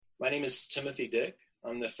My name is Timothy Dick.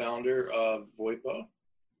 I'm the founder of Voipo.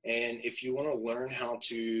 And if you want to learn how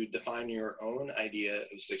to define your own idea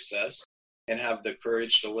of success and have the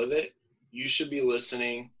courage to live it, you should be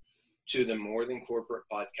listening to the More Than Corporate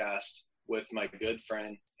podcast with my good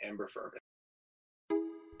friend, Amber Fergus.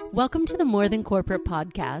 Welcome to the More Than Corporate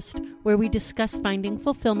podcast, where we discuss finding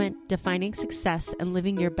fulfillment, defining success, and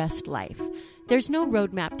living your best life. There's no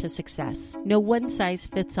roadmap to success, no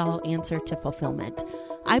one-size-fits-all answer to fulfillment.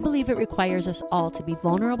 I believe it requires us all to be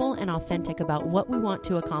vulnerable and authentic about what we want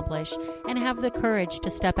to accomplish and have the courage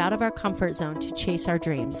to step out of our comfort zone to chase our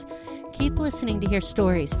dreams. Keep listening to hear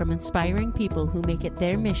stories from inspiring people who make it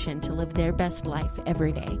their mission to live their best life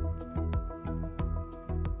every day.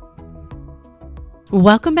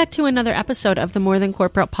 Welcome back to another episode of the More Than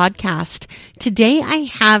Corporate podcast. Today I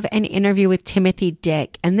have an interview with Timothy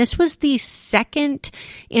Dick, and this was the second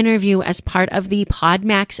interview as part of the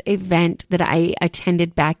PodMax event that I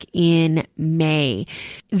attended back in May.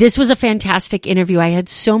 This was a fantastic interview. I had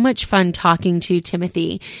so much fun talking to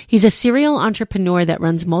Timothy. He's a serial entrepreneur that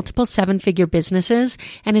runs multiple seven-figure businesses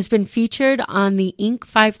and has been featured on the Inc.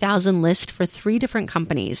 5000 list for 3 different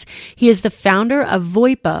companies. He is the founder of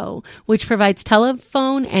Voipo, which provides telephone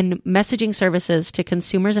and messaging services to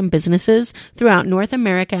consumers and businesses throughout North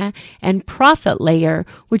America, and Profit Layer,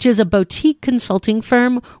 which is a boutique consulting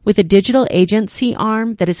firm with a digital agency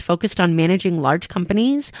arm that is focused on managing large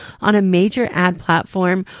companies on a major ad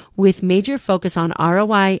platform with major focus on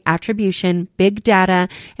ROI, attribution, big data,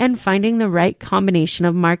 and finding the right combination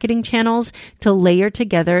of marketing channels to layer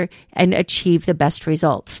together and achieve the best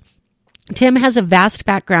results. Tim has a vast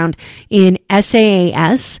background in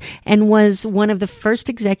SaaS and was one of the first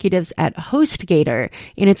executives at HostGator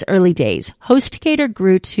in its early days. HostGator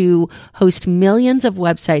grew to host millions of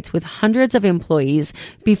websites with hundreds of employees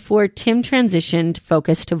before Tim transitioned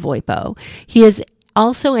focus to Voipo. He is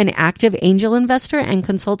also an active angel investor and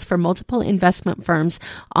consults for multiple investment firms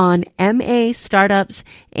on MA, startups,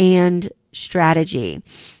 and strategy.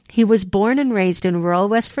 He was born and raised in rural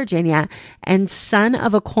West Virginia and son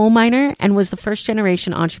of a coal miner and was the first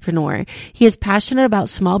generation entrepreneur. He is passionate about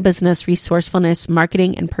small business, resourcefulness,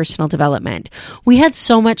 marketing, and personal development. We had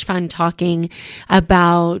so much fun talking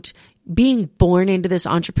about being born into this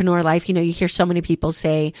entrepreneur life. You know, you hear so many people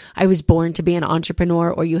say, I was born to be an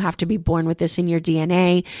entrepreneur, or you have to be born with this in your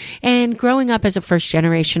DNA. And growing up as a first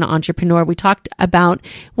generation entrepreneur, we talked about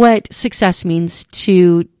what success means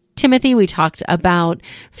to Timothy. We talked about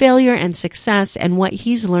failure and success and what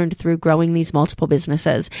he's learned through growing these multiple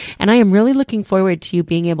businesses. And I am really looking forward to you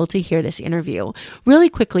being able to hear this interview. Really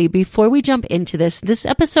quickly, before we jump into this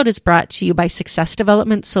episode is brought to you by Success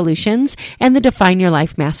Development Solutions and the Define Your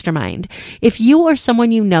Life Mastermind. If you or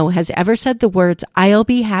someone you know has ever said the words, I'll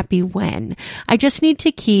be happy when, I just need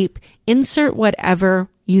to keep, insert whatever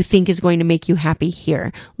you think is going to make you happy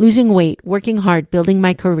here. Losing weight, working hard, building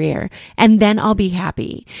my career, and then I'll be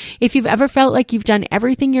happy. If you've ever felt like you've done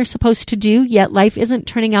everything you're supposed to do, yet life isn't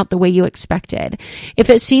turning out the way you expected. If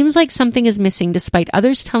it seems like something is missing despite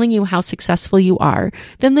others telling you how successful you are,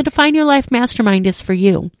 then the Define Your Life Mastermind is for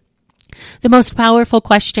you. The most powerful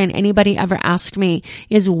question anybody ever asked me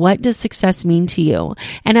is, what does success mean to you?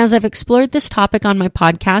 And as I've explored this topic on my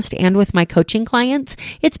podcast and with my coaching clients,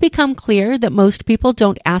 it's become clear that most people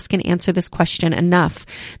don't ask and answer this question enough.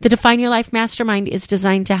 The Define Your Life Mastermind is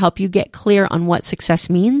designed to help you get clear on what success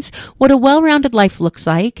means, what a well-rounded life looks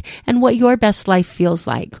like, and what your best life feels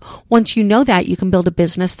like. Once you know that, you can build a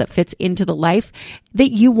business that fits into the life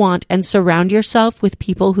that you want and surround yourself with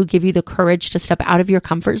people who give you the courage to step out of your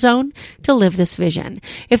comfort zone to live this vision.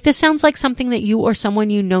 If this sounds like something that you or someone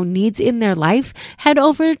you know needs in their life, head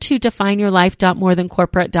over to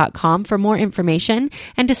defineyourlife.morethancorporate.com for more information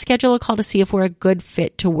and to schedule a call to see if we're a good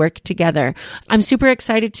fit to work together. I'm super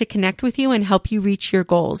excited to connect with you and help you reach your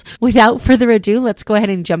goals. Without further ado, let's go ahead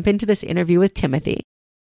and jump into this interview with Timothy.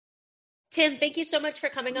 Tim, thank you so much for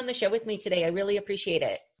coming on the show with me today. I really appreciate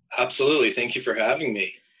it. Absolutely. Thank you for having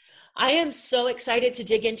me. I am so excited to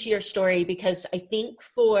dig into your story because I think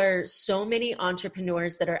for so many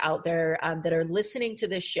entrepreneurs that are out there that are listening to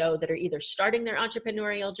this show that are either starting their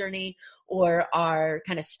entrepreneurial journey or are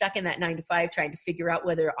kind of stuck in that 9-to-5 trying to figure out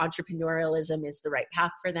whether entrepreneurialism is the right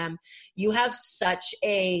path for them, you have such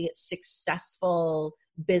a successful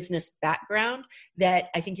business background that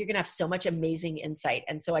I think you're going to have so much amazing insight.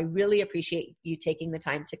 And so I really appreciate you taking the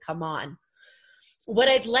time to come on. What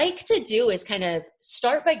I'd like to do is kind of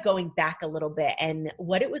start by going back a little bit and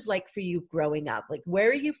what it was like for you growing up. Like,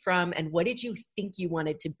 where are you from and what did you think you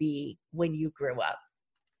wanted to be when you grew up?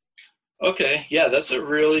 Okay. Yeah, that's a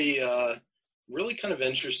really kind of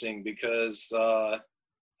interesting because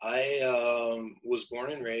I was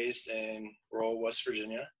born and raised in rural West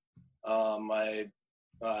Virginia. My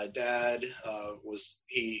dad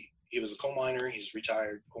he was a coal miner. He's a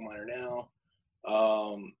retired coal miner now.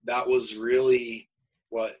 That was really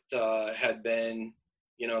what had been,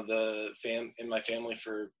 in my family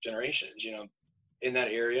for generations. In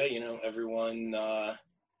that area, everyone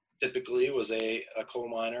typically was a coal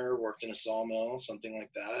miner, worked in a sawmill, something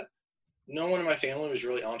like that. No one in my family was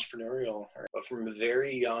really entrepreneurial, but from a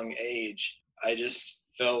very young age, I just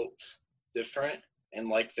felt different and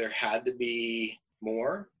like there had to be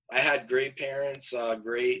more. I had great parents,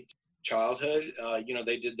 great childhood.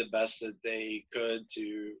 They did the best that they could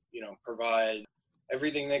to, provide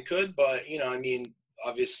everything they could. But,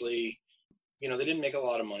 obviously, they didn't make a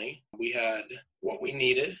lot of money. We had what we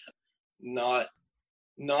needed, not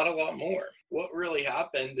a lot more. What really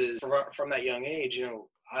happened is from that young age,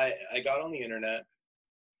 I got on the internet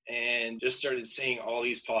and just started seeing all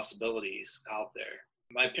these possibilities out there.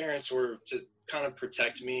 My parents were to kind of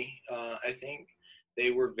protect me. I think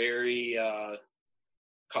they were very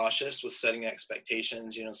cautious with setting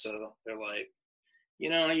expectations, so they're like,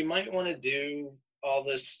 you might want to do all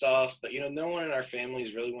this stuff, but, no one in our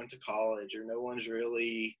families really went to college or no one's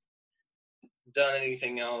really done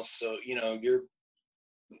anything else. So, you're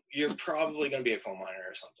probably going to be a coal miner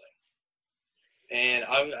or something. And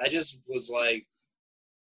I just was like,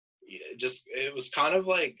 it was kind of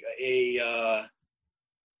like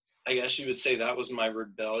I guess you would say that was my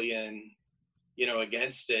rebellion,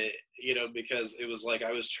 against it, because it was like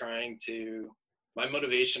I was trying to, my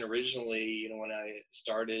motivation originally, when I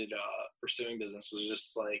started pursuing business was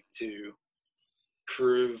just like to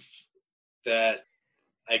prove that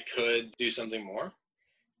I could do something more.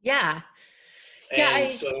 Yeah.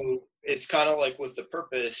 And so it's kind of like with the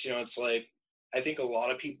purpose, it's like, I think a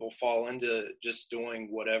lot of people fall into just doing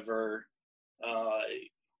whatever,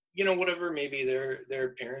 whatever maybe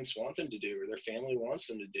their parents want them to do or their family wants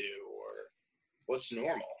them to do or what's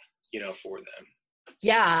normal, for them.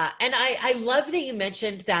 Yeah. And I love that you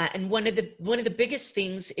mentioned that. And one of the biggest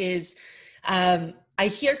things is, I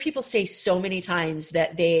hear people say so many times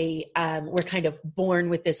that they were kind of born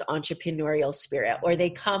with this entrepreneurial spirit, or they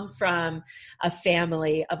come from a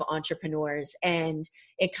family of entrepreneurs, and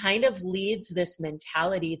it kind of leads this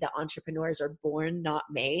mentality that entrepreneurs are born, not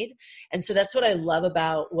made. And so that's what I love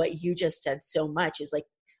about what you just said so much is like,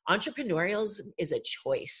 entrepreneurial is a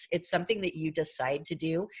choice. It's something that you decide to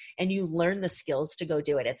do and you learn the skills to go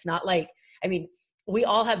do it. It's not like, we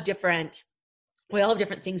all have different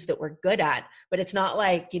things that we're good at, but it's not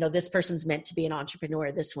like, this person's meant to be an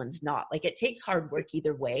entrepreneur, this one's not. Like, it takes hard work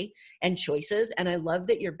either way and choices. And I love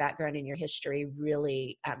that your background and your history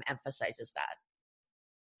really emphasizes that.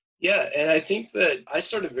 Yeah, and I think that I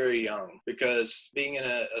started very young because being in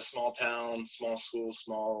a small town, small school,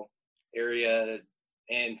 small area,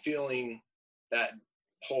 and feeling that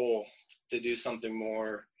pull to do something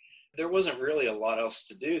more, there wasn't really a lot else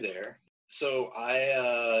to do there. So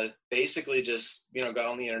I basically just, got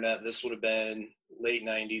on the internet. This would have been late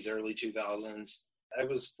 90s, early 2000s. I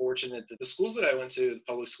was fortunate that the schools that I went to, the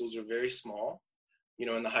public schools, were very small.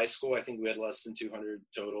 In the high school, I think we had less than 200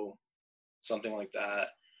 total, something like that.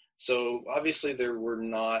 So obviously there were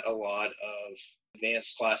not a lot of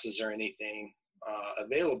advanced classes or anything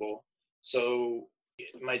available. So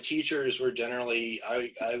my teachers were generally,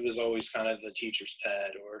 I was always kind of the teacher's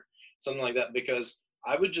pet or something like that, because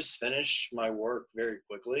I would just finish my work very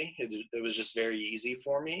quickly. It was just very easy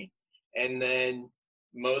for me. And then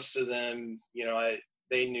most of them,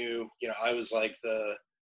 they knew, I was like the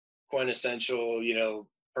quintessential,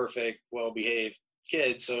 perfect, well-behaved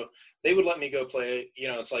kid. So they would let me go play,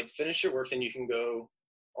 it's like finish your work, then you can go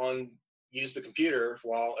on, use the computer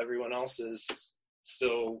while everyone else is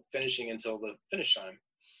still finishing until the finish time.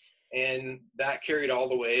 And that carried all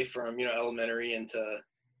the way from, elementary into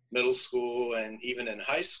middle school and even in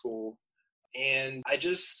high school. And I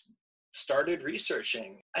just started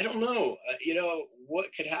researching. I don't know,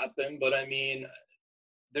 what could happen, but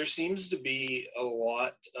there seems to be a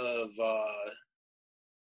lot of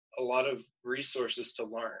resources to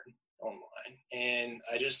learn online. And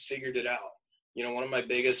I just figured it out. One of my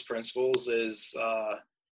biggest principles is that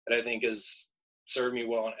I think has served me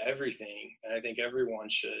well in everything, and I think everyone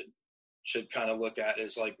should kind of look at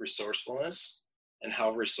is like resourcefulness and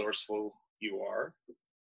how resourceful you are.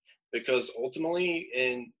 Because ultimately,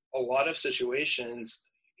 in a lot of situations,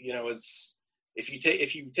 it's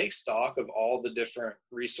if you take stock of all the different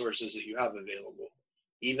resources that you have available,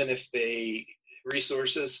 even if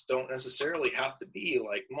resources don't necessarily have to be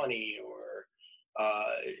like money or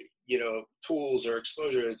tools or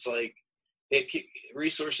exposure. It's like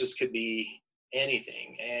resources could be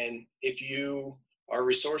anything. And if you are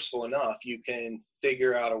resourceful enough, you can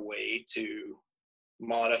figure out a way to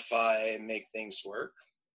modify and make things work.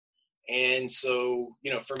 And so,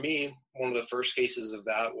 for me, one of the first cases of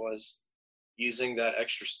that was using that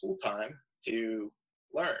extra school time to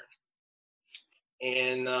learn.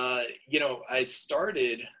 And, I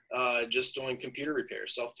started just doing computer repair,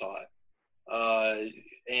 self-taught.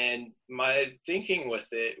 And my thinking with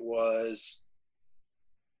it was,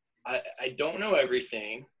 I don't know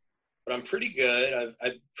everything, but I'm pretty good.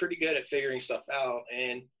 I'm pretty good at figuring stuff out.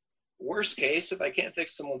 And worst case, if I can't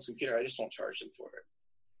fix someone's computer, I just won't charge them for it.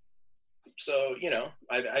 So,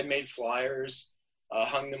 I made flyers,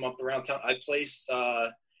 hung them up around town. I placed,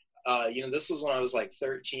 this was when I was like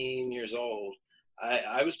 13 years old.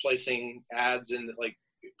 I was placing ads in like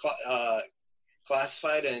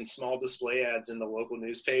classified and small display ads in the local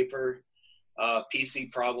newspaper.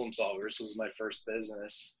 PC Problem Solvers was my first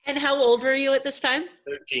business. And how old were you at this time?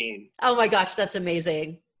 13. Oh my gosh, that's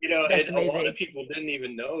amazing. That's amazing. A lot of people didn't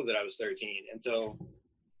even know that I was 13 until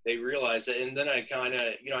they realized it. And then I kind of,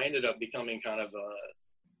 I ended up becoming kind of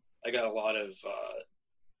I got a lot of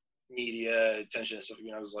media attention. So,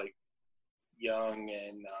 I was like young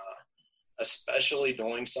and especially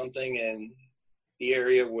doing something in the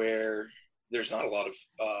area where there's not a lot of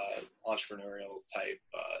entrepreneurial type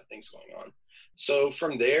things going on. So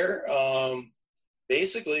from there,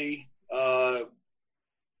 basically in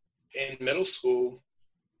middle school,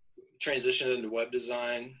 transitioned into web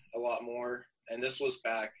design a lot more. And this was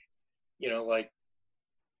back, like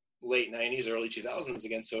late 90s, early 2000s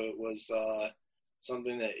again. So it was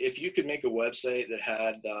something that if you could make a website that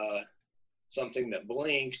had something that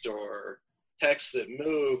blinked or text that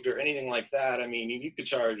moved or anything like that, I mean, you could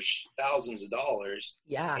charge thousands of dollars.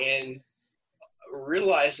 Yeah. And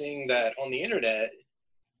realizing that on the internet,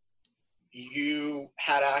 you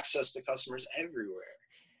had access to customers everywhere.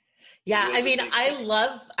 Yeah. I mean, I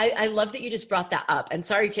love that you just brought that up, and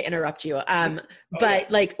sorry to interrupt you. But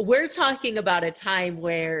like, we're talking about a time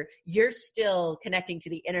where you're still connecting to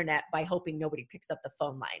the internet by hoping nobody picks up the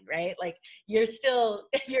phone line, right? Like you're still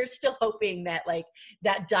hoping that like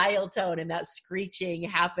that dial tone and that screeching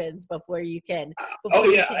happens before you can,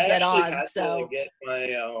 get on. So get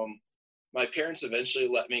my parents eventually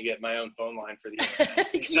let me get my own phone line for the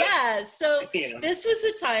internet. Yeah. So this was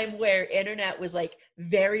a time where internet was like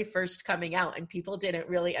very first coming out and people didn't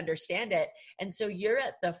really understand it. And so you're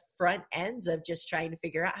at the front ends of just trying to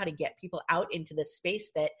figure out how to get people out into the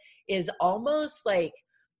space that is almost like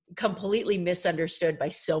completely misunderstood by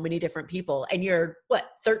so many different people. And you're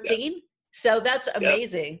 13? Yeah. So that's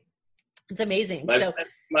amazing. Yeah. It's amazing.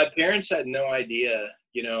 My parents had no idea.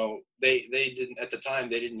 They didn't at the time.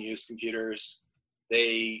 They didn't use computers.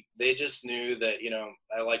 They just knew that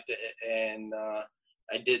I liked it and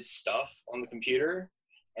I did stuff on the computer.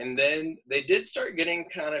 And then they did start getting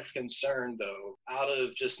kind of concerned though, out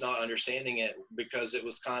of just not understanding it, because it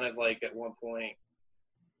was kind of like at one point,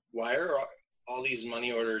 why are all these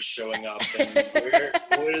money orders showing up?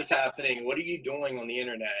 And what is happening? What are you doing on the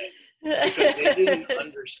internet? Because they didn't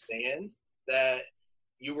understand that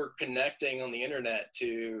you were connecting on the internet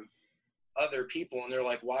to other people, and they're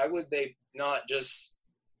like, why would they not just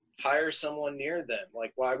hire someone near them?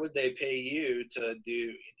 Like, why would they pay you to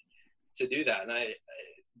do that? And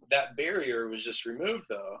that barrier was just removed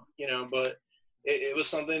though, but it was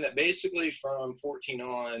something that basically from 14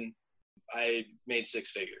 on, I made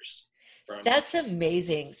six figures. That's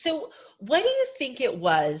amazing. So what do you think it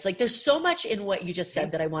was? Like, there's so much in what you just said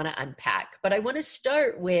that I want to unpack, but I want to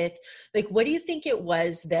start with, like, what do you think it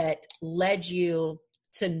was that led you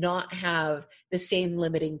to not have the same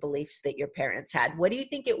limiting beliefs that your parents had? What do you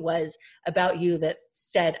think it was about you that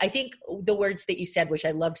said, I think the words that you said, which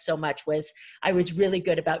I loved so much, was, I was really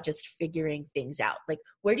good about just figuring things out. Like,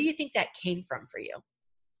 where do you think that came from for you?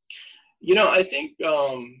 I think,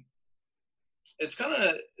 it's kind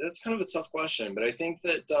of a tough question, but I think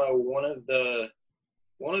that one of the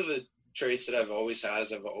traits that I've always had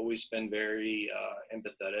is I've always been very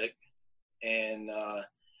empathetic, and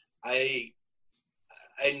I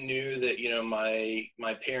knew that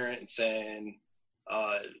my parents and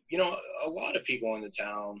a lot of people in the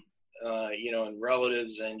town, and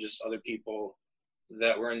relatives and just other people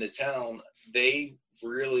that were in the town, they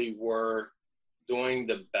really were doing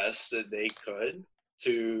the best that they could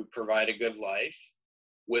to provide a good life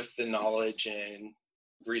with the knowledge and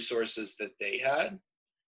resources that they had.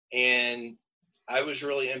 And I was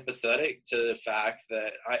really empathetic to the fact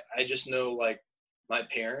that I just know, like, my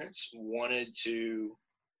parents wanted to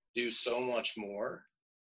do so much more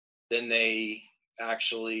than they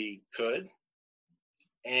actually could.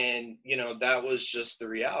 And, that was just the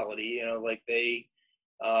reality, like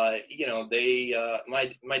my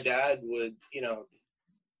dad would,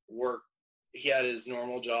 work, he had his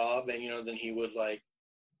normal job, and, then he would like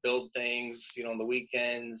build things, on the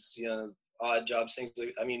weekends, odd jobs, things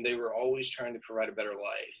like, I mean, they were always trying to provide a better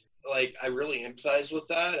life. Like, I really empathized with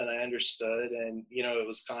that, and I understood, and, it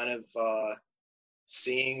was kind of,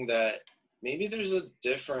 seeing that maybe there's a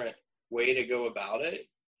different way to go about it.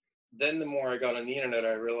 Then the more I got on the internet,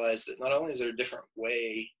 I realized that not only is there a different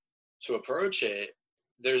way to approach it,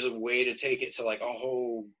 there's a way to take it to like a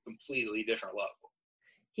whole completely different level.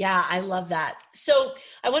 Yeah, I love that. So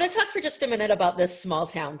I want to talk for just a minute about this small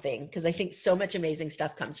town thing, because I think so much amazing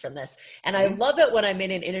stuff comes from this. And I love it when I'm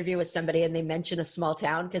in an interview with somebody and they mention a small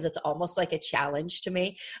town, because it's almost like a challenge to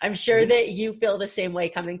me. I'm sure that you feel the same way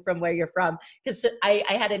coming from where you're from, because I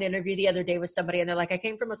had an interview the other day with somebody and they're like, I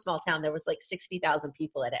came from a small town. There was like 60,000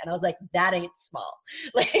 people in it. And I was like, that ain't small.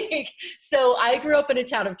 Like, so I grew up in a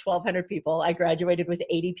town of 1,200 people. I graduated with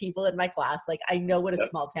 80 people in my class. Like, I know what a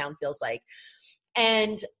small town feels like.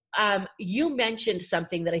 And you mentioned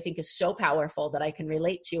something that I think is so powerful that I can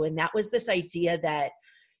relate to. And that was this idea that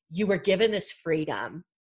you were given this freedom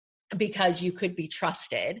because you could be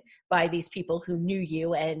trusted by these people who knew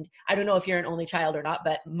you. And I don't know if you're an only child or not,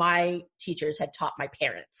 but my teachers had taught my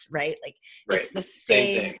parents, right? Like, it's the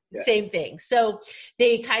same thing. So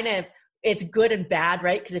they kind of, it's good and bad,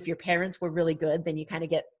 right? Because if your parents were really good, then you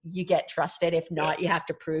get trusted. If not, you have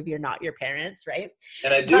to prove you're not your parents, right?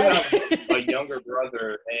 And I do have a younger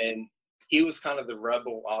brother, and he was kind of the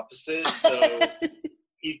rebel opposite. So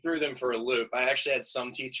he threw them for a loop. I actually had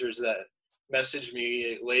some teachers that messaged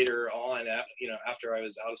me later on, after I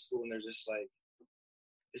was out of school, and they're just like,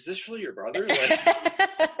 is this really your brother? Like,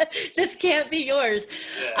 this can't be yours.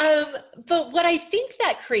 Yeah. But what I think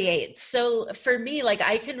that creates, so for me, like,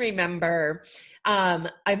 I can remember, I'm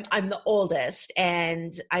the oldest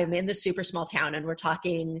and I'm in the super small town, and we're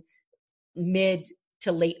talking mid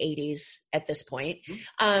to late 80s at this point.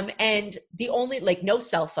 And the only, like, no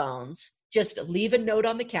cell phones, just leave a note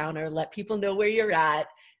on the counter, let people know where you're at.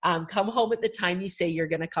 Come home at the time you say you're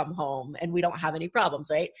going to come home, and we don't have any problems,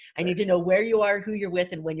 right? I need to know where you are, who you're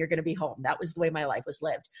with, and when you're going to be home. That was the way my life was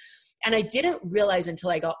lived. And I didn't realize until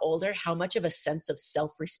I got older how much of a sense of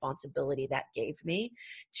self-responsibility that gave me,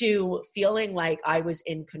 to feeling like I was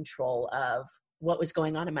in control of what was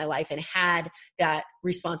going on in my life and had that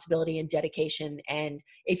responsibility and dedication. And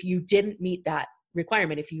if you didn't meet that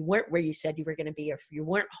requirement, if you weren't where you said you were going to be, or if you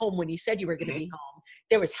weren't home when you said you were going to be home,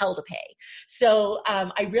 there was hell to pay. So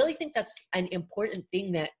I really think that's an important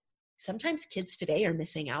thing that sometimes kids today are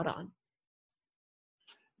missing out on.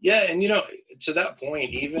 Yeah. And, to that point,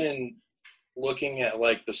 even looking at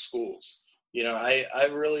like the schools,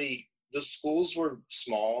 the schools were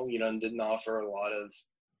small, and didn't offer a lot of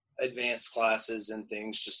advanced classes and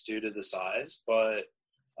things just due to the size. But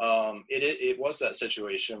it was that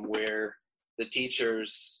situation where the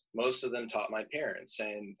teachers, most of them taught my parents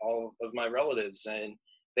and all of my relatives, and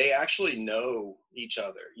they actually know each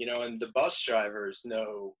other, and the bus drivers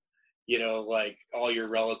know, like all your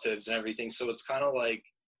relatives and everything. So it's kind of like,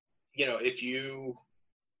 if you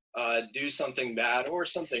do something bad or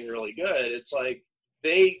something really good, it's like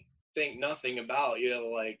they think nothing about,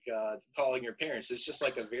 calling your parents. It's just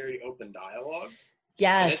like a very open dialogue.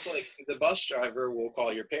 Yes. And it's like the bus driver will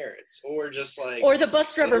call your parents, or just like, or the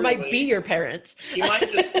bus driver might be your parents. You might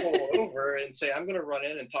just pull over and say, I'm going to run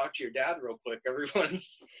in and talk to your dad real quick. Everyone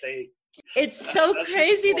stay. It's so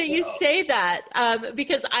crazy that you say that,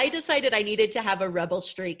 because I decided I needed to have a rebel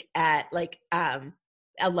streak at like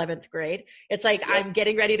 11th grade. It's like, I'm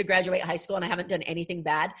getting ready to graduate high school and I haven't done anything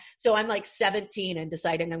bad. So I'm like 17 and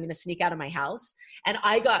deciding I'm going to sneak out of my house. And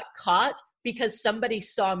I got caught because somebody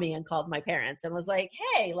saw me and called my parents and was like,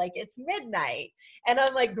 hey, like, it's midnight. And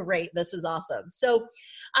I'm like, great, this is awesome. So,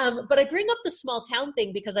 but I bring up the small town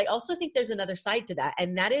thing because I also think there's another side to that.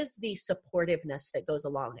 And that is the supportiveness that goes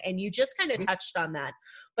along. And you just kind of touched on that.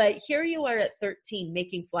 But here you are at 13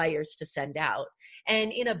 making flyers to send out.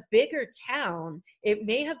 And in a bigger town, it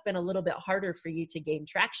may have been a little bit harder for you to gain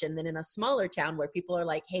traction than in a smaller town where people are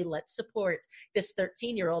like, hey, let's support this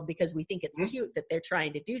 13-year-old because we think it's cute that they're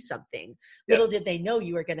trying to do something. Little did they know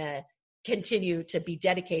you were going to continue to be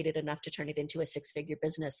dedicated enough to turn it into a 6-figure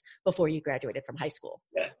business before you graduated from high school.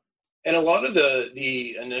 Yeah. And a lot of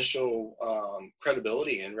the initial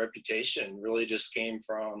credibility and reputation really just came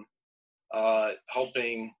from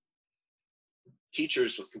helping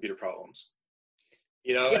teachers with computer problems,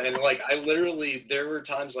 and like I literally, there were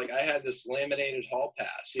times like I had this laminated hall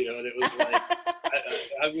pass, and it was like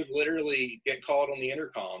I would literally get called on the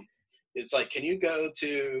intercom. It's like, can you go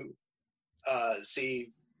to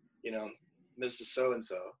see, Mrs.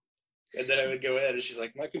 So-and-so. And then I would go in and she's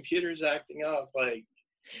like, my computer's acting up. Like,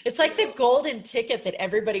 it's like the golden ticket that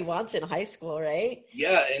everybody wants in high school, right?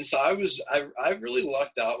 Yeah. And so I really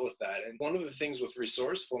lucked out with that. And one of the things with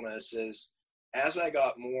resourcefulness is as I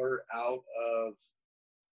got more out of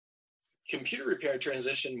computer repair,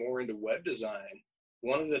 transitioned more into web design.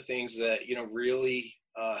 One of the things that, really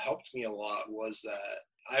helped me a lot was that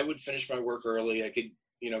I would finish my work early. I could,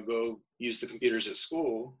 go use the computers at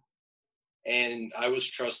school. And I was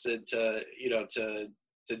trusted to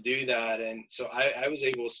do that. And so I was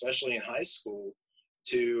able, especially in high school,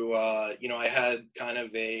 to, I had kind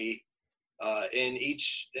of in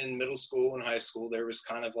middle school and high school, there was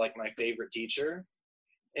kind of like my favorite teacher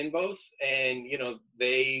in both. And,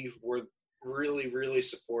 they were really, really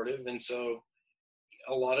supportive. And so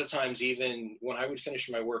a lot of times, even when I would finish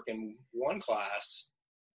my work in one class,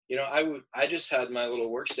 I just had my little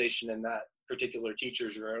workstation in that particular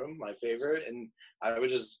teacher's room, my favorite, and I would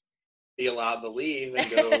just be allowed to leave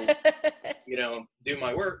and go, do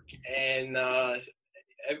my work. And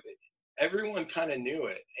everyone kind of knew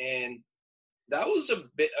it. And that was a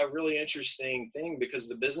really interesting thing because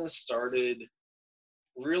the business started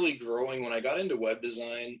really growing when I got into web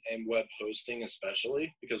design and web hosting,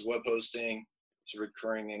 especially because web hosting is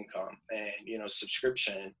recurring income and,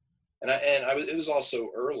 subscription. And it was also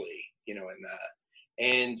early, in that.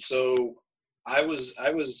 And so I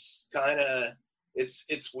was kind of,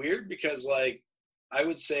 it's weird because like, I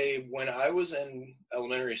would say when I was in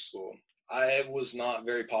elementary school, I was not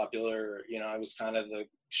very popular. I was kind of the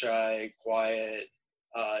shy, quiet,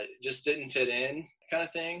 just didn't fit in kind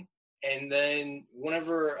of thing. And then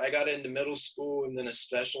whenever I got into middle school and then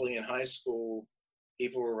especially in high school,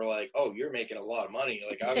 people were like, oh, you're making a lot of money.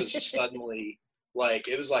 Like I was just suddenly like,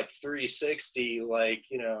 it was like 360, like,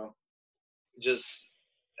 just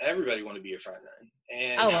everybody wanted to be your friend then.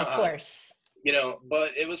 And, of course.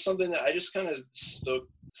 But it was something that I just kind of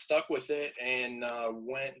stuck with it and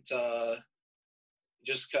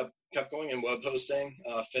just kept going in web hosting,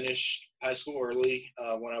 finished high school early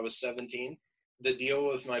when I was 17. The deal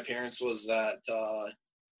with my parents was that,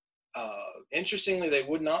 interestingly, they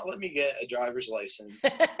would not let me get a driver's license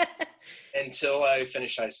until I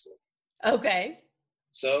finished high school. Okay.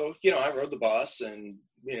 So, I rode the bus and,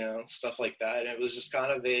 stuff like that. And it was just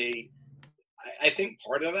kind of I think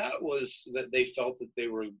part of that was that they felt that they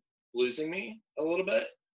were losing me a little bit.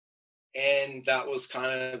 And that was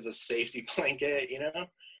kind of a safety blanket,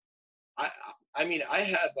 I mean, I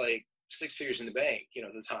had like 6 figures in the bank,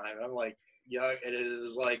 at the time. I'm like, yeah, it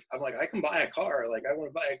is like, I'm like, I can buy a car. Like, I want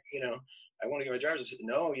to buy, I want to get my driver's license.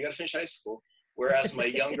 No, you got to finish high school. Whereas my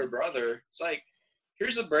younger brother, it's like,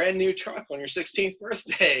 here's a brand new truck on your 16th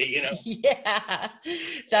birthday, Yeah,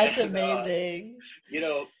 that's amazing.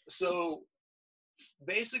 So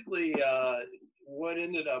basically, what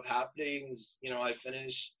ended up happening is, I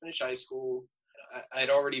finished high school. I'd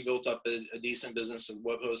already built up a decent business of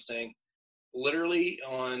web hosting. Literally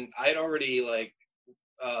I'd already like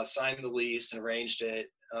signed the lease and arranged it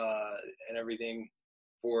and everything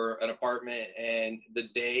for an apartment. And the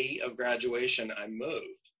day of graduation, I moved.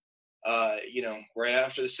 Right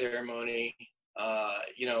after the ceremony,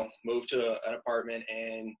 moved to an apartment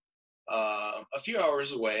and a few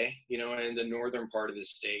hours away, in the northern part of the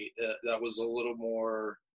state that was a little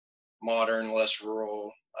more modern, less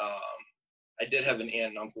rural. I did have an aunt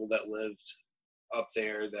and uncle that lived up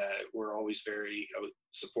there that were always very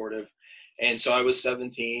supportive. And so I was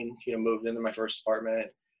 17, moved into my first apartment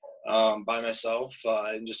by myself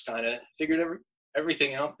and just kind of figured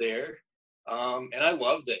everything out there. And I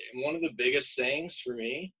loved it. And one of the biggest things for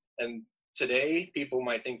me, and today people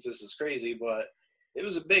might think this is crazy, but it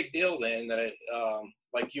was a big deal then that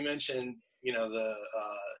like you mentioned, the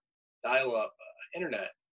dial-up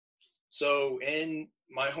internet. So in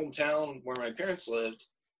my hometown where my parents lived,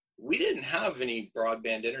 we didn't have any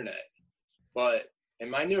broadband internet, but in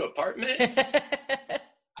my new apartment,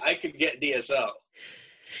 I could get DSL.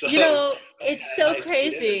 So, it's so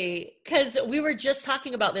crazy because we were just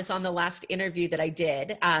talking about this on the last interview that I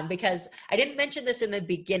did because I didn't mention this in the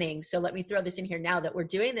beginning. So let me throw this in here now that we're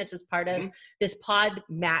doing this as part of this Pod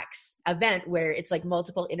Max event where it's like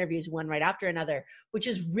multiple interviews, one right after another, which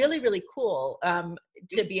is really, really cool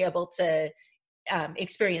to be able to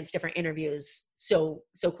experience different interviews so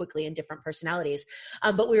quickly and different personalities.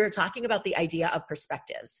 But we were talking about the idea of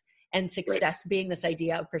perspectives. And success being this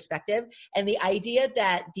idea of perspective, and the idea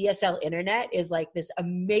that DSL internet is like this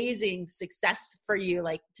amazing success for you,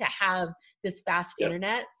 like to have this fast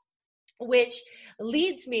internet, which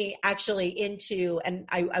leads me actually into, and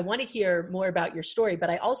I want to hear more about your story, but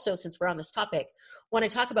I also, since we're on this topic, want to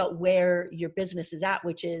talk about where your business is at,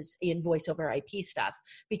 which is in voice over IP stuff,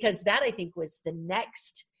 because that I think was the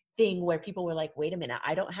next thing where people were like, wait a minute,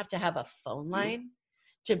 I don't have to have a phone line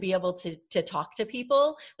to be able to talk to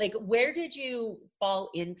people. Like, where did you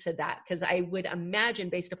fall into that? Because I would imagine,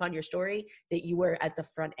 based upon your story, that you were at the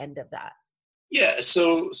front end of that. Yeah.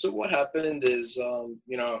 So what happened is,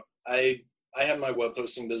 I had my web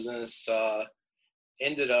hosting business,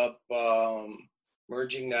 ended up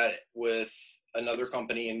merging that with another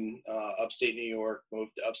company in upstate New York,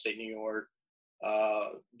 moved to upstate New York.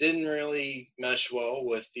 Didn't really mesh well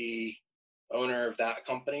with the owner of that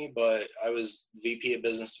company, but I was VP of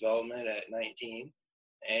business development at 19.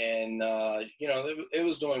 And, it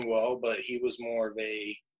was doing well, but he was more of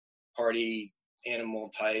a party animal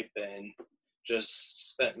type and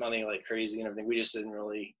just spent money like crazy and everything. We just didn't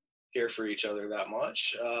really care for each other that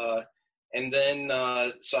much. And then,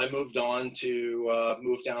 so I moved down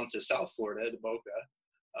to South Florida, to Boca.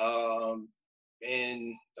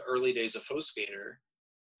 In the early days of HostGator,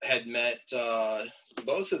 had met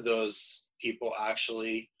both of those people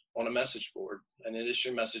actually on a message board, an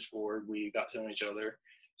industry message board. We got to know each other.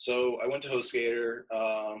 So I went to HostGator,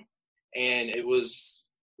 and it was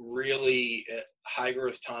really high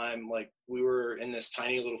growth time. Like, we were in this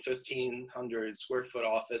tiny little 1,500 square foot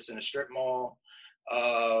office in a strip mall,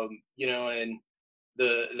 and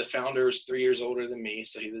the founder is 3 years older than me.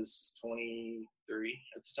 So he was 23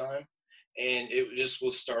 at the time, and it just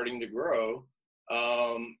was starting to grow.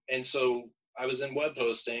 And so I was in web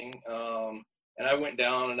hosting, and I went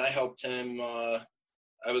down and I helped him.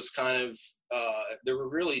 I was kind of, there were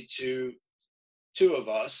really two of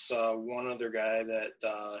us, one other guy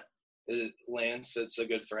that, Lance, that's a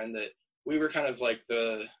good friend, that we were kind of like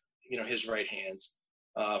his right hands,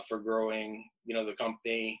 for growing, the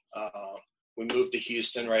company. We moved to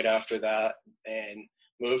Houston right after that and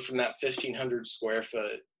moved from that 1,500 square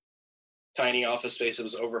foot tiny office space that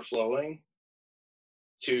was overflowing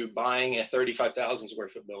to buying a 35,000 square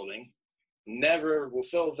foot building. Never will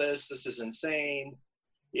fill this. This is insane.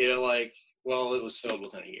 Well, it was filled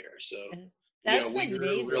within a year. So, we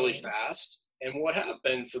grew really fast. And what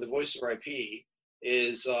happened for the voice over IP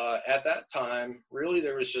is, at that time, really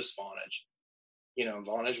there was just Vonage.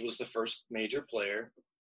 Vonage was the first major player.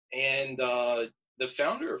 And the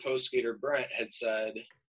founder of HostGator, Brent, had said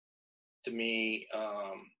to me,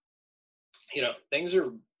 things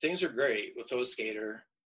are great with HostGator.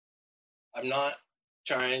 I'm not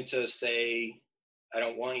trying to say I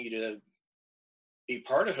don't want you to be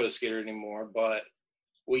part of HostGator anymore, but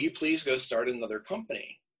will you please go start another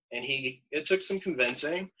company? And it took some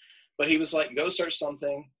convincing, but he was like, go start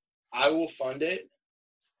something. I will fund it.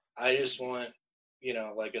 I just want,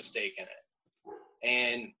 like a stake in it.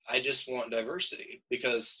 And I just want diversity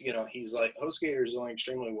because, he's like, HostGator is doing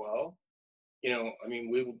extremely well.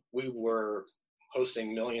 We were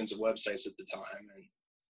hosting millions of websites at the time, and,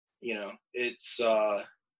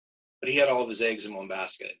 but he had all of his eggs in one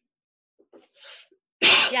basket.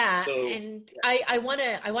 Yeah. And I want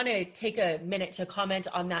to take a minute to comment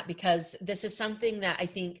on that, because this is something that I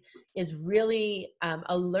think is really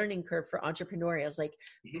a learning curve for entrepreneurs. Like,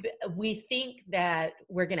 we think that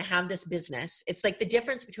we're going to have this business. It's like the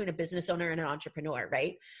difference between a business owner and an entrepreneur,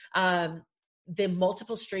 right? The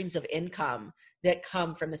multiple streams of income that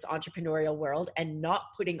come from this entrepreneurial world, and not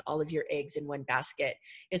putting all of your eggs in one basket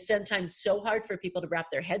is sometimes so hard for people to wrap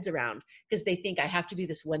their heads around, because they think I have to do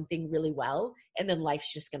this one thing really well and then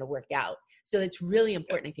life's just going to work out. So it's really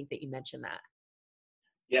important, I think, that you mentioned that.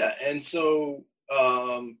 Yeah. And so,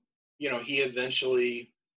 he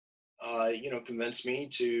eventually, convinced me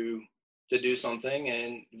to do something,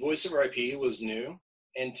 and voice over IP was new.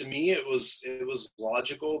 And to me, it was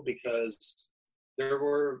logical because there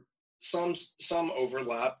were some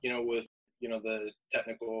overlap, with, the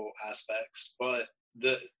technical aspects, but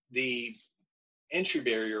the entry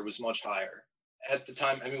barrier was much higher at the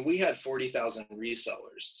time. We had 40,000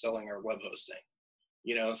 resellers selling our web hosting,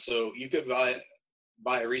 so you could buy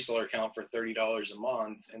a reseller account for $30 a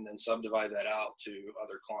month and then subdivide that out to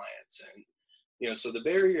other clients. And, so the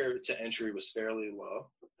barrier to entry was fairly low.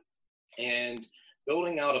 And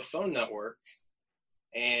building out a phone network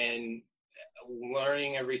and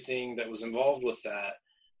learning everything that was involved with that,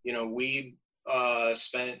 we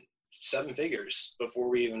spent 7 figures before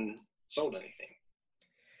we even sold anything.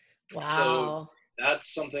 Wow. So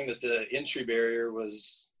that's something that the entry barrier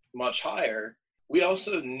was much higher. We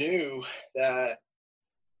also knew that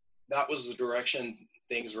was the direction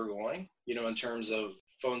things were going, in terms of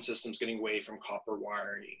phone systems getting away from copper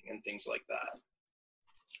wiring and things like that.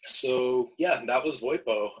 So yeah, that was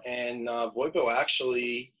VoIPO, and VoIPO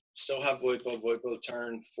actually still have VoIPO. VoIPO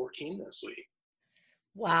turned 14 this week.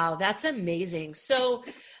 Wow, that's amazing. So,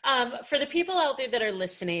 for the people out there that are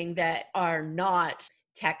listening that are not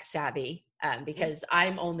tech savvy, because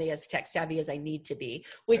I'm only as tech savvy as I need to be,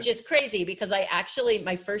 which is crazy because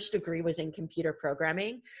my first degree was in computer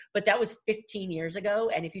programming, but that was 15 years ago.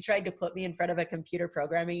 And if you tried to put me in front of a computer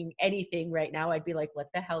programming anything right now, I'd be like, what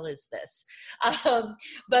the hell is this? Um,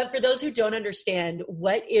 but for those who don't understand,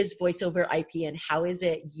 what is voice over IP and how is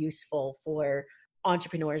it useful for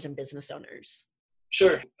entrepreneurs and business owners?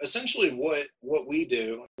 Sure. Essentially, what we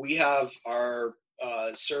do, we have our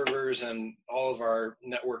servers and all of our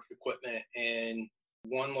network equipment in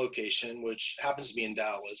one location, which happens to be in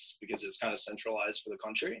Dallas because it's kind of centralized for the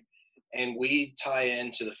country. And we tie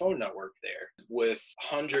into the phone network there with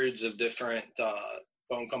hundreds of different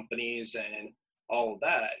phone companies and all of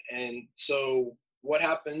that. And so what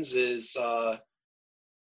happens is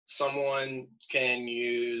someone can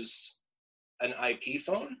use an IP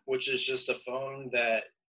phone, which is just a phone that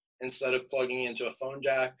instead of plugging into a phone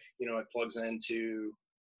jack, it plugs into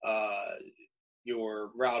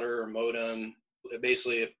your router or modem.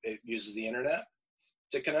 It uses the internet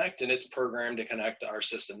to connect, and it's programmed to connect to our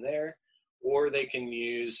system there. Or they can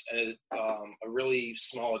use a really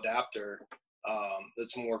small adapter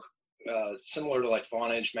that's more similar to like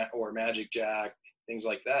Vonage or Magic Jack, things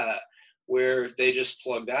like that, where they just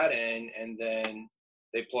plug that in and then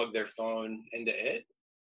they plug their phone into it.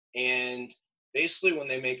 And basically when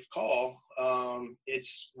they make a call,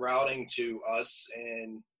 it's routing to us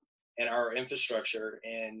and our infrastructure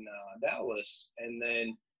in Dallas. And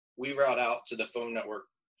then we route out to the phone network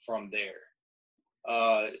from there.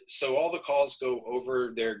 So all the calls go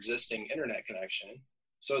over their existing internet connection.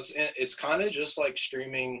 So it's kind of just like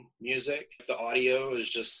streaming music. If the audio is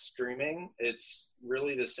just streaming, it's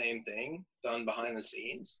really the same thing done behind the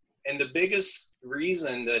scenes. And the biggest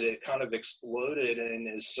reason that it kind of exploded and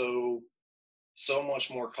is so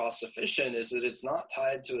much more cost efficient is that it's not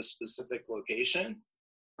tied to a specific location,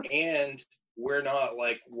 and we're not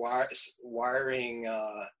like wiring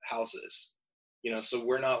houses. So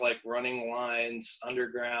we're not like running lines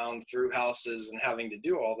underground through houses and having to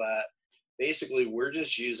do all that. Basically, we're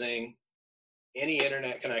just using any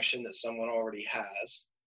internet connection that someone already has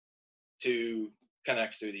to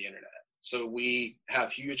connect through the internet. So we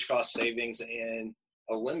have huge cost savings in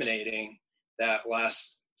eliminating that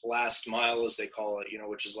last mile, as they call it,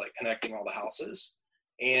 which is like connecting all the houses.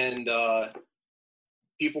 And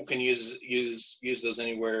people can use those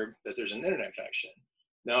anywhere that there's an internet connection.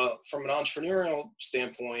 Now, from an entrepreneurial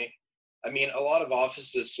standpoint, I mean, a lot of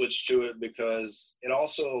offices switch to it because it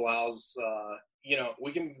also allows,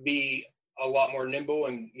 we can be a lot more nimble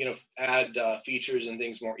and, add features and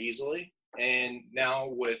things more easily. And now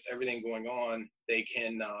with everything going on, they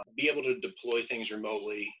can be able to deploy things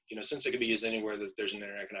remotely. Since it can be used anywhere that there's an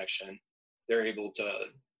internet connection, they're able to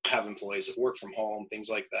have employees that work from home, things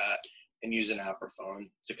like that, and use an app or phone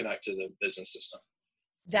to connect to the business system.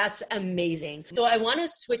 That's amazing. So I want to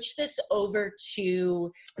switch this over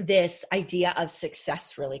to this idea of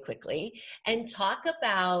success really quickly and talk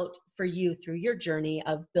about, for you, through your journey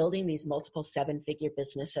of building these multiple 7-figure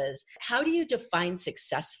businesses, how do you define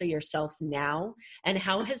success for yourself now? And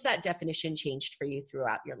how has that definition changed for you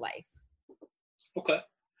throughout your life? Okay.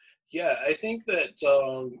 Yeah, I think that,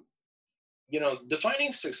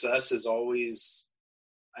 defining success is always,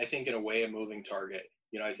 I think, in a way, a moving target.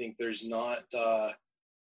 I think there's not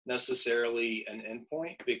necessarily an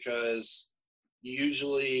endpoint, because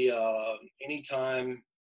usually anytime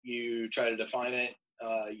you try to define it,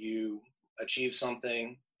 you achieve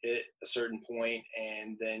something, hit a certain point,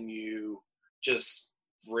 and then you just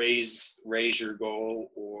raise your goal,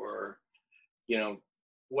 or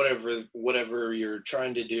whatever you're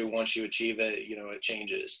trying to do. Once you achieve it, it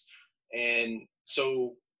changes. And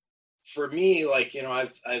so for me, like,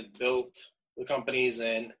 I've built the companies,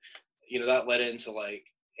 and that led into like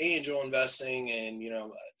angel investing and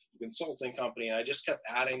consulting company, and I just kept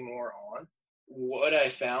adding more on. What I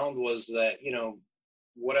found was that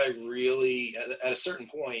what I really, at a certain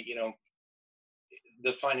point,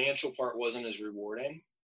 the financial part wasn't as rewarding,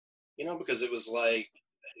 because it was like,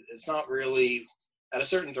 it's not really, at a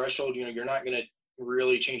certain threshold, you're not going to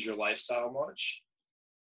really change your lifestyle much,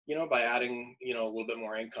 by adding a little bit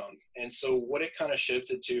more income. And so what it kind of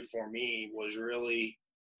shifted to for me was really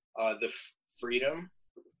the freedom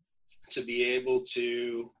to be able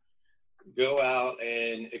to go out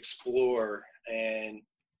and explore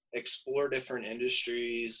different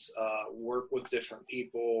industries, work with different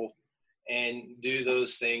people, and do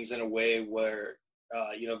those things in a way where,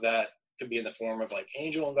 that could be in the form of like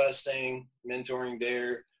angel investing, mentoring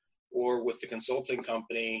there, or with the consulting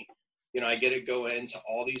company, I get to go into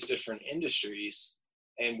all these different industries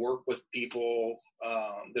and work with people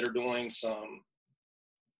that are doing some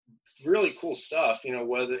really cool stuff,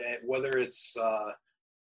 whether it's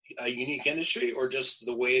a unique industry or just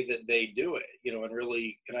the way that they do it, and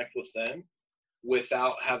really connect with them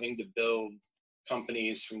without having to build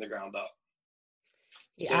companies from the ground up.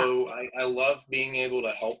 Yeah. So I love being able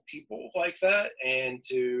to help people like that and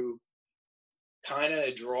to kind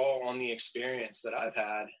of draw on the experience that I've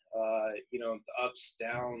had, the ups,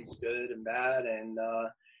 downs, good and bad, and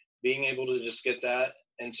being able to just get that.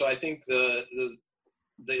 And so I think the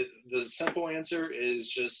simple answer is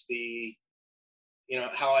just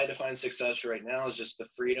how I define success right now is just the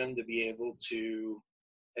freedom to be able to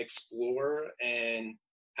explore and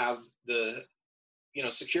have the,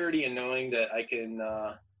 security and knowing that I can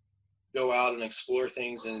go out and explore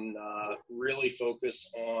things and really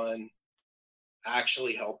focus on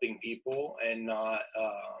actually helping people and not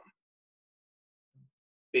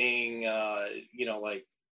being, like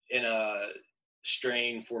in a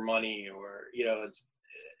strain for money or,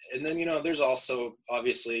 and then, there's also,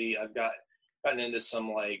 obviously I've gotten into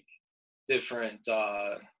some like different,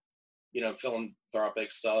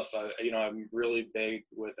 philanthropic stuff. I'm really big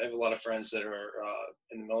I have a lot of friends that are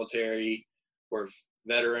in the military or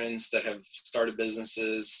veterans that have started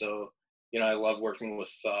businesses. So, I love working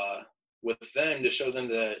with them to show them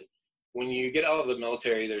that when you get out of the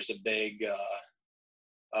military, there's a big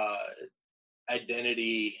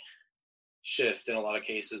identity shift in a lot of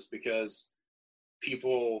cases because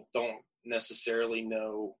people don't necessarily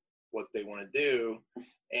know what they want to do.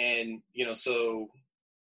 And, so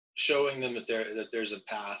showing them that there's a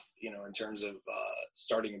path, in terms of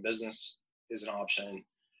starting a business is an option,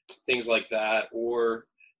 things like that, or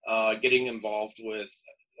getting involved with,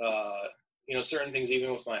 certain things,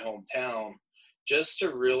 even with my hometown, just to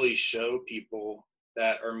really show people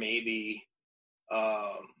that are maybe,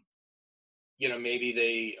 maybe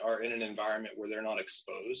they are in an environment where they're not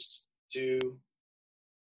exposed to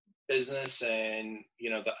business and,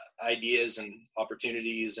 the ideas and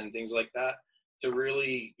opportunities and things like that, to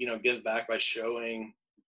really, give back by showing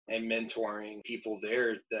and mentoring people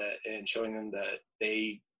there and showing them that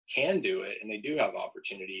they can do it and they do have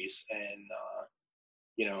opportunities. And,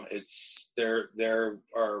 there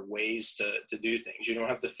are ways to do things. You don't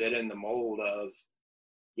have to fit in the mold of,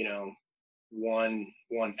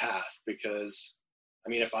 one path, because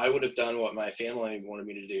if I would have done what my family wanted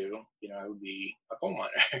me to do, I would be a coal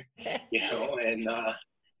miner, and,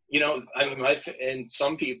 and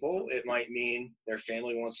some people, it might mean their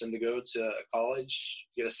family wants them to go to college,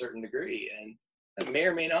 get a certain degree, and that may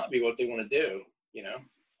or may not be what they want to do,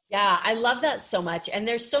 Yeah, I love that so much. And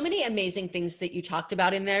there's so many amazing things that you talked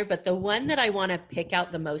about in there, but the one that I want to pick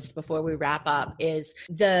out the most before we wrap up is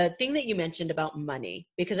the thing that you mentioned about money,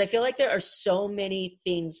 because I feel like there are so many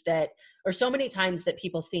things or so many times that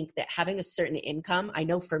people think that having a certain income, I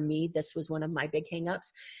know for me, this was one of my big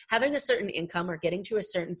hangups, having a certain income or getting to a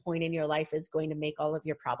certain point in your life is going to make all of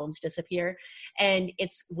your problems disappear. And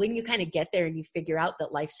it's when you kind of get there and you figure out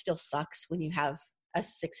that life still sucks when you have a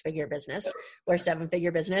 6-figure business or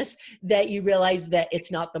 7-figure business, that you realize that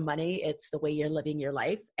it's not the money, it's the way you're living your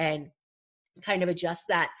life, and kind of adjust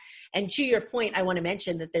that. And to your point, I want to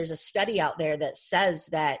mention that there's a study out there that says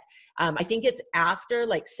that I think it's after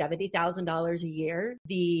like $70,000 a year,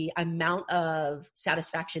 the amount of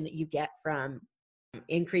satisfaction that you get from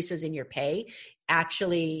increases in your pay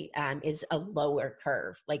actually is a lower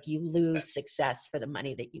curve. Like you lose success for the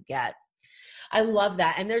money that you get. I love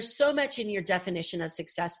that. And there's so much in your definition of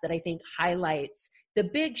success that I think highlights the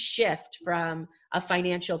big shift from a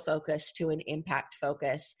financial focus to an impact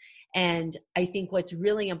focus. And I think what's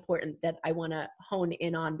really important that I want to hone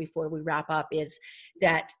in on before we wrap up is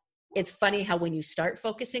that it's funny how when you start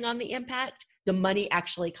focusing on the impact, the money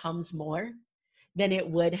actually comes more than it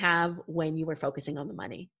would have when you were focusing on the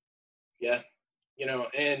money. Yeah.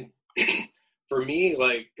 And for me,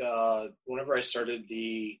 like whenever I started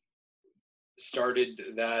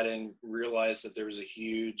that and realized that there was a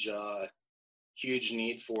huge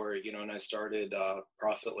need for it, and I started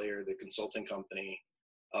Profit Layer, the consulting company,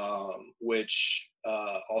 which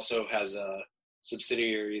also has a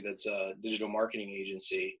subsidiary that's a digital marketing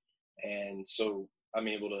agency. And so I'm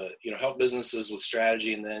able to, help businesses with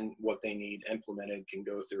strategy, and then what they need implemented can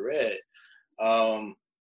go through it.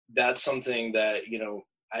 That's something that,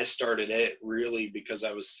 I started it really because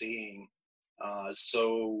I was seeing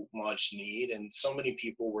so much need, and so many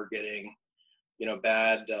people were getting,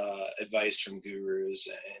 bad advice from gurus,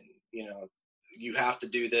 and, you have to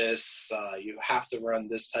do this, you have to run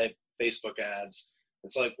this type of Facebook ads.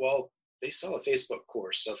 It's like, well, they sell a Facebook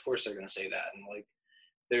course, so of course they're going to say that. And like,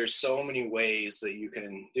 there's so many ways that you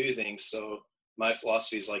can do things. So my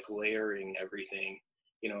philosophy is like layering everything,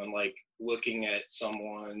 and like looking at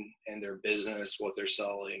someone and their business, what they're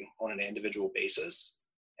selling on an individual basis,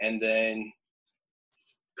 and then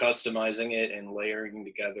customizing it and layering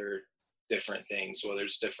together different things, whether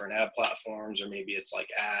it's different ad platforms or maybe it's like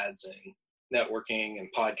ads and networking and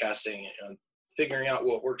podcasting, figuring out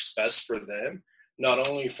what works best for them, not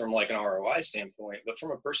only from like an ROI standpoint, but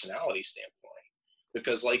from a personality standpoint.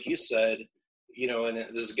 Because like you said, and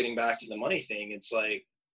this is getting back to the money thing, it's like,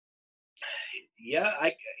 yeah,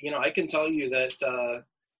 I can tell you that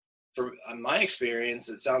from my experience,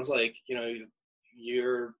 it sounds like,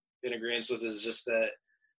 you're in agreement with is just that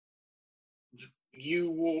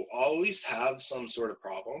you will always have some sort of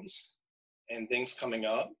problems and things coming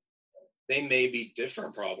up. They may be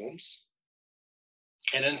different problems.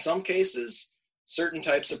 And in some cases, certain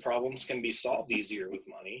types of problems can be solved easier with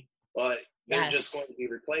money, but they're just going to be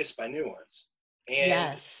replaced by new ones.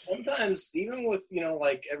 And sometimes even with,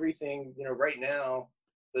 like everything, right now,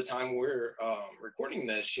 the time we're recording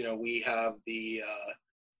this, we have the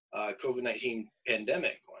COVID-19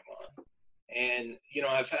 pandemic going on. And,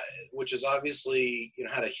 I've had, which has obviously,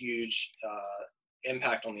 had a huge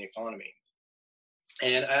impact on the economy.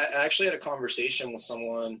 And I actually had a conversation with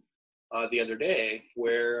someone the other day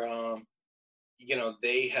where,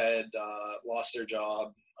 they had lost their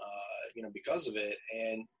job, because of it.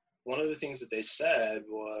 And one of the things that they said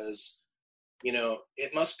was,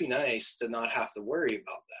 it must be nice to not have to worry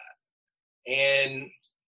about that. And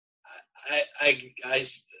I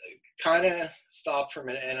kind of stopped for a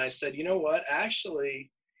minute and I said, you know what,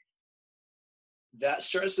 actually, that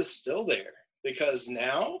stress is still there, because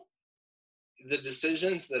now the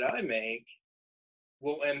decisions that I make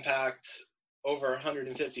will impact over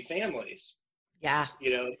 150 families. Yeah.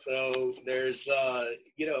 So there's,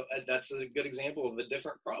 that's a good example of a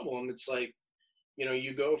different problem. It's like,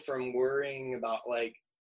 you go from worrying about like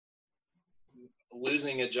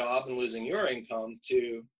losing a job and losing your income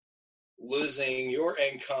to losing your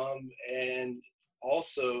income and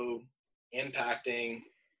also impacting,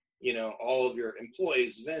 all of your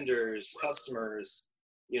employees, vendors, customers,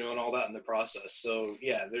 and all that in the process. So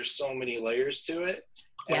yeah, there's so many layers to it.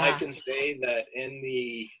 And I can say that in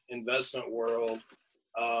the investment world,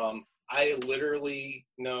 I literally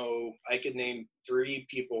know, I could name 3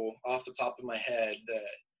 people off the top of my head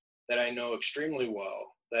that I know extremely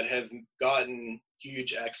well that have gotten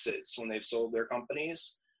huge exits when they've sold their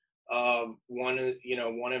companies. One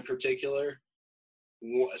in particular,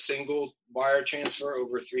 a single wire transfer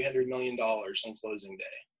over $300 million on closing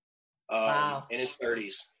day, in his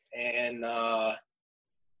 30s. And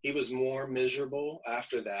he was more miserable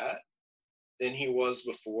after that than he was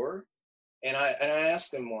before. And I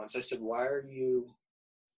asked him once, I said, why are you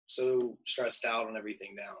so stressed out on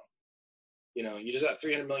everything now? You just got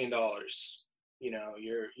 $300 million.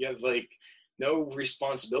 You have like no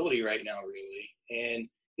responsibility right now, really. And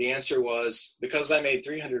the answer was, because I made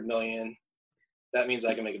 300 million, that means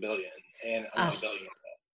I can make $1 billion, and I'm not $1 billion.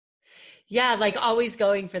 Yeah, like always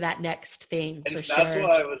going for that next thing. And so that's what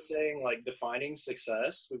I was saying, like defining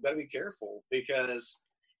success, we've got to be careful, because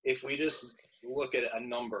if we just look at a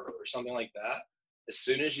number or something like that, as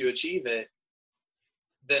soon as you achieve it,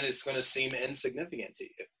 then it's going to seem insignificant to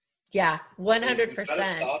you. Yeah, 100%. You've got to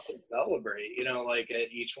stop and celebrate, like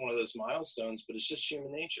at each one of those milestones, but it's just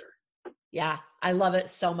human nature. Yeah, I love it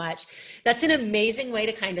so much. That's an amazing way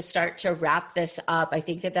to kind of start to wrap this up. I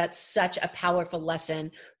think that that's such a powerful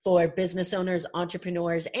lesson for business owners,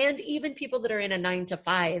 entrepreneurs, and even people that are in a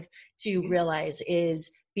 9-to-5 to realize is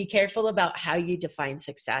be careful about how you define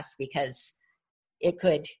success, because it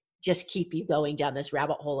could just keep you going down this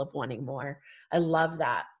rabbit hole of wanting more. I love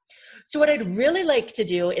that. So what I'd really like to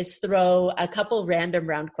do is throw a couple random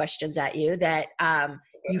round questions at you that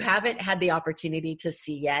you haven't had the opportunity to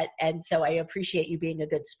see yet. And so I appreciate you being a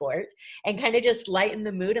good sport and kind of just lighten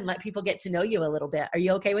the mood and let people get to know you a little bit. Are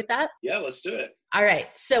you okay with that? Yeah, let's do it. All right.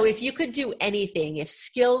 So if you could do anything, if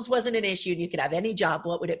skills wasn't an issue and you could have any job,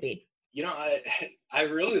 what would it be? I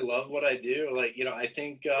really love what I do. Like, I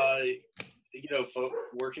think,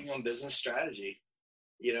 working on business strategy,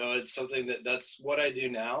 it's something that's what I do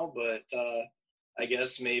now, but I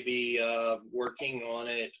guess maybe working on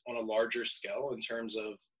it on a larger scale in terms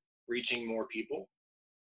of reaching more people.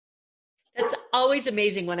 That's always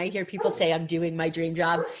amazing when I hear people say I'm doing my dream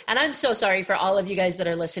job. And I'm so sorry for all of you guys that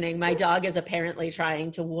are listening. My dog is apparently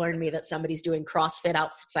trying to warn me that somebody's doing CrossFit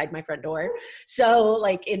outside my front door. So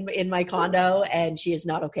like in my condo, and she is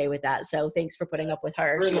not okay with that. So thanks for putting up with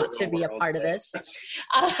her. She wants to be a part of this.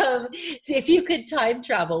 So if you could time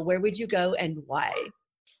travel, where would you go and why?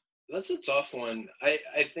 That's a tough one. I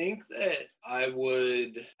think that it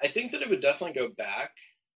would definitely go back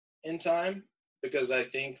in time, because I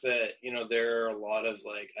think that, there are a lot of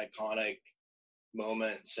like iconic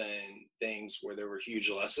moments and things where there were huge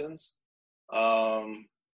lessons. As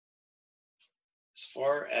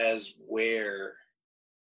far as where,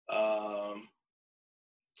 I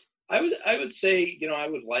would say, I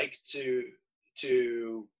would like to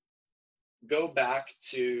go back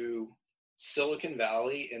to Silicon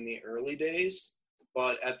Valley in the early days,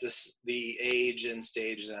 but at the age and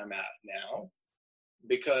stage that I'm at now,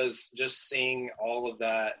 because just seeing all of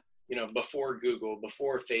that, before Google,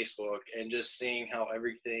 before Facebook, and just seeing how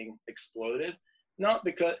everything exploded, not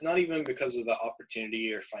even because of the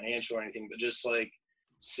opportunity or financial or anything, but just like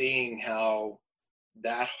seeing how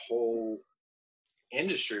that whole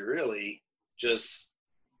industry really just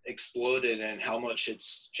exploded and how much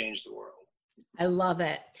it's changed the world. I love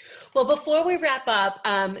it. Well, before we wrap up,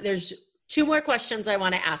 there's 2 more questions I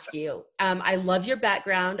want to ask you. I love your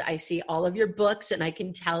background. I see all of your books and I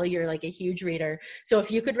can tell you're like a huge reader. So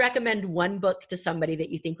if you could recommend one book to somebody that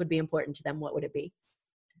you think would be important to them, what would it be?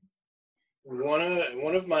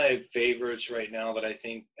 One of my favorites right now that I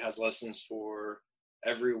think has lessons for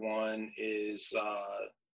everyone is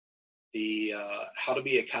the How to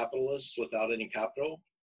Be a Capitalist Without Any Capital,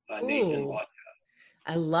 Nathan Latka.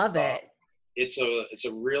 I love it. It's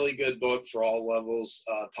a really good book for all levels.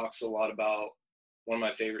 Talks a lot about one of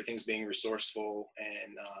my favorite things being resourceful,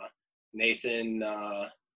 and Nathan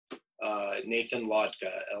Latka,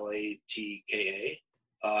 Latka,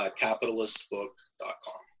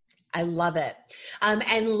 capitalistbook.com. I love it.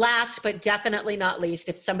 And last but definitely not least,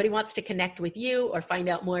 if somebody wants to connect with you or find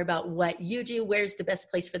out more about what you do, where's the best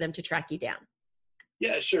place for them to track you down?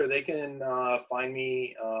 Yeah, sure. They can find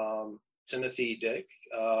me, Timothy Dick,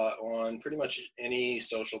 on pretty much any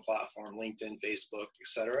social platform, LinkedIn, Facebook,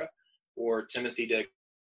 etc., or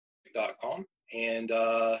timothydick.com. And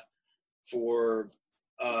for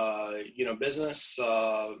business,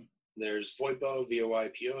 there's Voipo,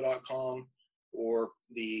 voipo.com, or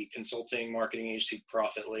the consulting marketing agency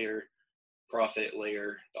profitlayer.com.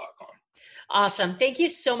 Awesome. Thank you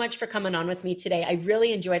so much for coming on with me today. I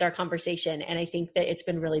really enjoyed our conversation, and I think that it's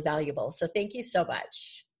been really valuable. So thank you so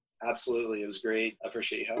much. Absolutely. It was great. I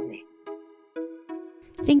appreciate you having me.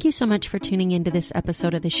 Thank you so much for tuning into this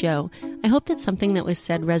episode of the show. I hope that something that was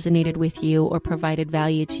said resonated with you or provided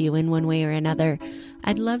value to you in one way or another.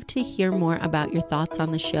 I'd love to hear more about your thoughts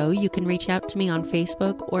on the show. You can reach out to me on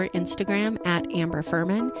Facebook or Instagram at Amber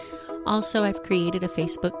Furman. Also, I've created a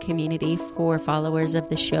Facebook community for followers of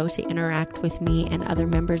the show to interact with me and other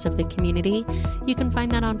members of the community. You can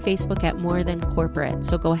find that on Facebook at More Than Corporate.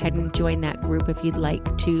 So go ahead and join that group if you'd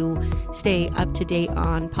like to stay up to date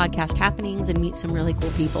on podcast happenings and meet some really cool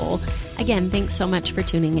people. Again, thanks so much for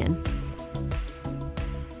tuning in.